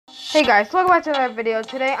Hey guys, welcome back to another video.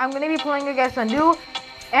 Today I'm going to be playing against a new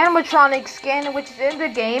animatronic skin which is in the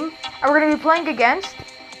game. And we're going to be playing against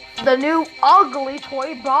the new ugly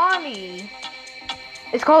Toy Bonnie.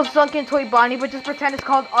 It's called Sunken Toy Bonnie, but just pretend it's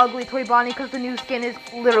called Ugly Toy Bonnie because the new skin is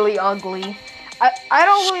literally ugly. I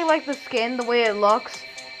don't really like the skin, the way it looks.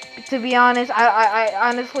 To be honest, I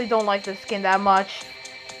honestly don't like the skin that much.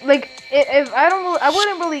 Like, I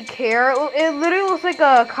wouldn't really care. It literally looks like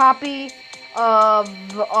a copy of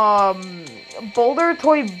Boulder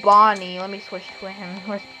Toy Bonnie. Let me switch to him.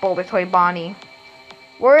 Where's Boulder Toy Bonnie?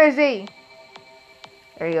 Where is he?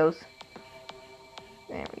 There he goes.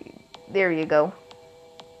 There you go.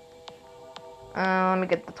 Let me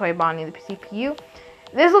get the Toy Bonnie, the CPU.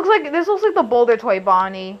 This looks like the Boulder Toy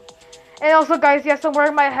Bonnie. And also, guys, yes, I'm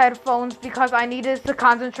wearing my headphones because I needed to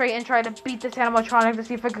concentrate and try to beat this animatronic to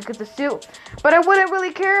see if I could get the suit. But I wouldn't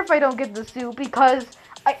really care if I don't get the suit because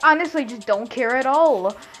I honestly just don't care at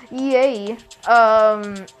all. Yay.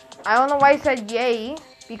 I don't know why I said yay,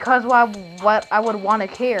 because what I would want to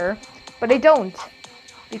care, but I don't,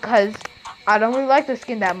 because I don't really like the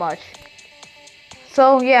skin that much.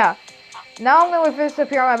 So, yeah. Now I'm going to first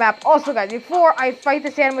appear on my map. Also, guys, before I fight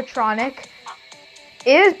this animatronic,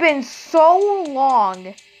 it has been so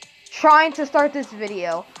long trying to start this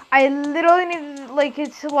video. I literally need,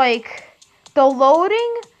 the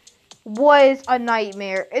loading was a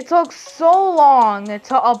nightmare. It took so long to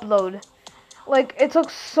upload. Like, it took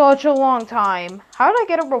such a long time. How did I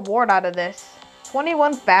get a reward out of this?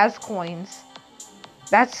 21 Baz coins.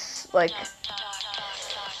 That's, like,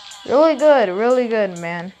 really good,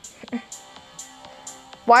 man.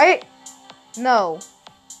 Why? No.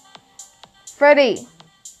 Freddy.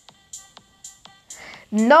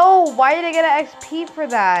 No, why did I get an XP for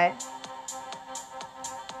that?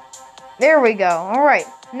 There we go. Alright.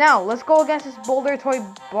 Now, let's go against this Boulder Toy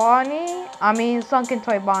Bonnie. Sunken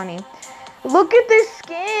Toy Bonnie. Look at this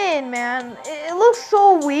skin, man. It looks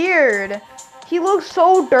so weird. He looks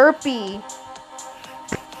so derpy.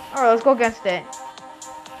 Alright, let's go against it.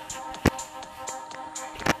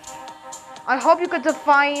 I hope you could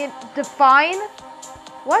define?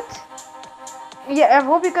 What? Yeah, I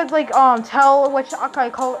hope you could, tell which,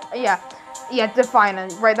 define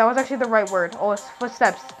it. Right, that was actually the right word. Oh, his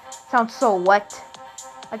footsteps sound so wet.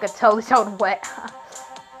 I could tell they sound wet.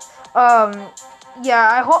 Yeah,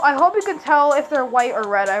 I hope you can tell if they're white or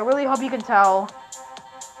red. I really hope you can tell.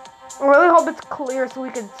 I really hope it's clear so we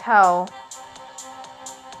can tell.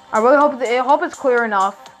 I really hope it's clear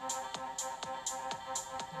enough.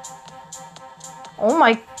 Oh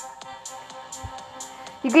my.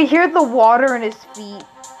 You could hear the water in his feet.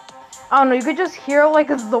 I don't know, you could just hear you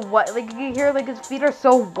could hear his feet are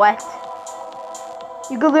so wet.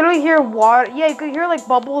 You could literally hear water. Yeah, you could hear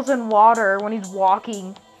bubbles in water when he's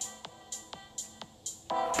walking.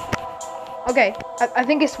 Okay, I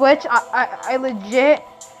think he switched. I legit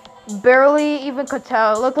barely even could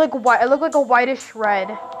tell. It looked like white. It looked like a whitish red.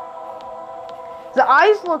 The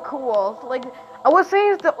eyes look cool. Like, I would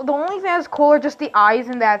say the only thing that's cool are just the eyes,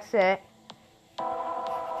 and that's it.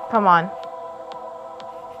 Come on.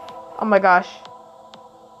 Oh my gosh.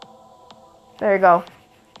 There you go.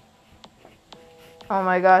 Oh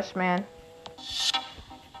my gosh, man.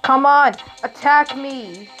 Come on. Attack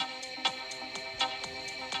me.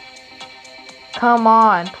 Come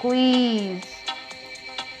on, please.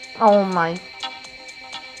 Oh my.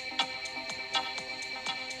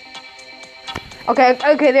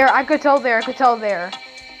 Okay, there. I could tell there.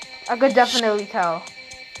 I could definitely tell.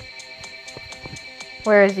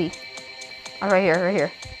 Where is he? Oh, right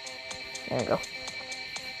here. There you go.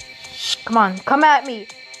 Come on, come at me.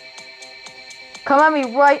 Come at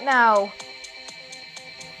me right now.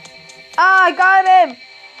 Ah, I got him.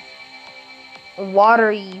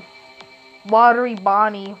 Watery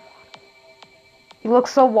Bonnie. He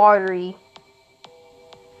looks so watery.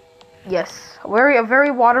 Yes, a very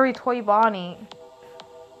watery Toy Bonnie.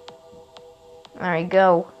 There we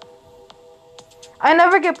go. I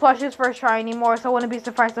never get plushes first try anymore, so I wouldn't be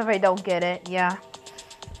surprised if I don't get it. Yeah.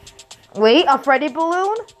 Wait, a Freddy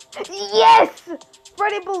balloon? Yes!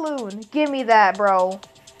 Freddy balloon. Give me that, bro.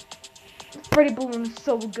 Freddy balloon is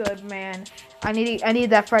so good, man. I need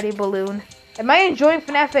that Freddy balloon. Am I enjoying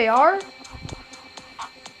Fnaf AR?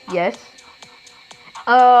 Yes.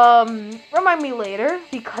 Remind me later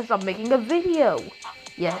because I'm making a video.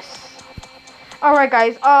 Yes. Alright,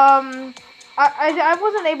 guys. I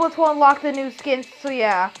wasn't able to unlock the new skins, so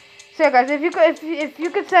yeah. So yeah, guys, if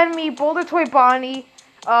you could send me Boulder Toy Bonnie,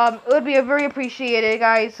 it would be very appreciated,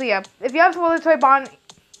 guys. So yeah, if you have Boulder Toy Bonnie,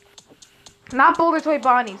 not Boulder Toy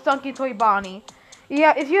Bonnie, Sunken Toy Bonnie.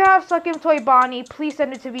 Yeah, if you have Sunken Toy Bonnie, please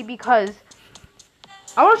send it to me because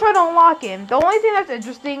I want to try to unlock him. The only thing that's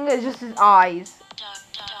interesting is just his eyes.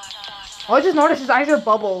 Oh, I just noticed his eyes are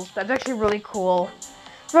bubbles. That's actually really cool.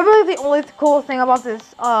 It's probably the only cool thing about this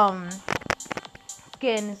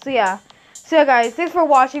skin. So yeah, guys, thanks for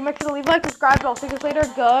watching. Make sure to leave a like, subscribe. I'll see you guys later.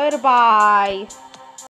 Goodbye.